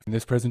In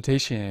this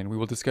presentation, we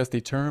will discuss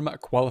the term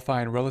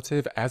qualifying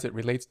relative as it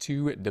relates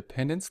to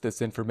dependents.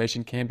 This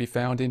information can be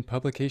found in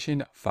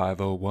publication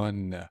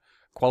 501.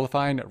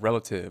 Qualifying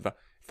relative.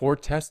 4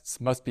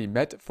 tests must be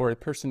met for a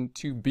person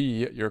to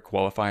be your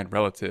qualifying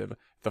relative.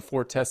 The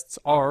 4 tests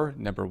are: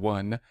 number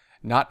 1,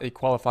 not a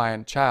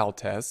qualifying child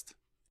test;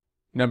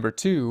 number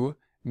 2,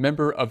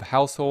 member of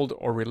household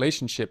or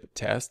relationship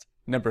test;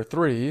 number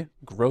 3,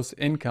 gross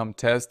income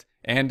test;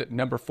 and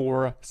number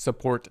 4,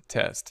 support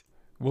test.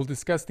 We'll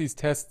discuss these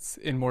tests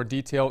in more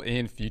detail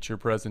in future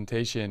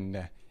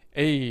presentation.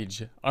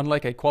 Age.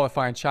 Unlike a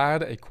qualifying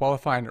child, a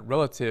qualifying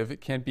relative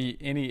can be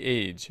any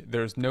age.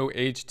 There's no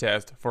age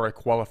test for a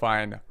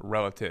qualifying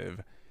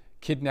relative.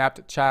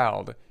 Kidnapped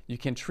child. You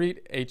can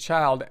treat a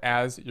child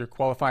as your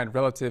qualifying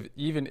relative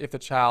even if the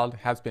child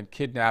has been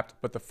kidnapped,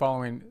 but the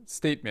following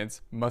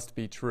statements must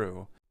be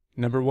true.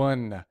 Number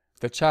 1.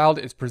 The child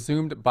is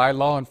presumed by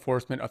law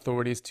enforcement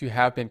authorities to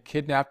have been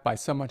kidnapped by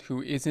someone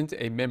who isn't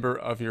a member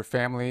of your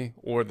family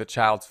or the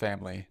child's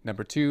family.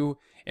 Number 2,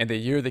 in the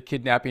year the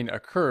kidnapping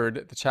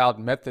occurred, the child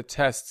met the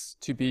tests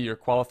to be your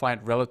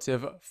qualifying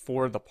relative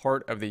for the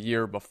part of the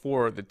year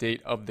before the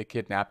date of the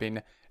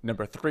kidnapping.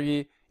 Number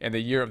 3, in the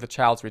year of the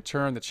child's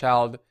return, the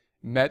child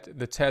met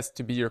the test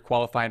to be your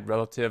qualifying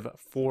relative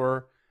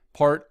for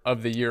part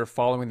of the year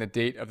following the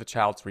date of the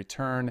child's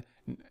return.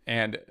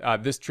 And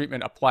this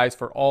treatment applies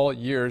for all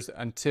years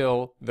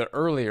until the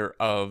earlier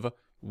of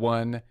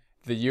 1,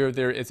 the year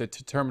there is a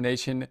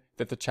determination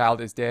that the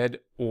child is dead,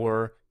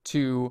 or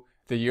 2,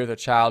 the year the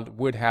child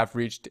would have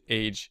reached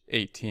age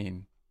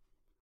 18.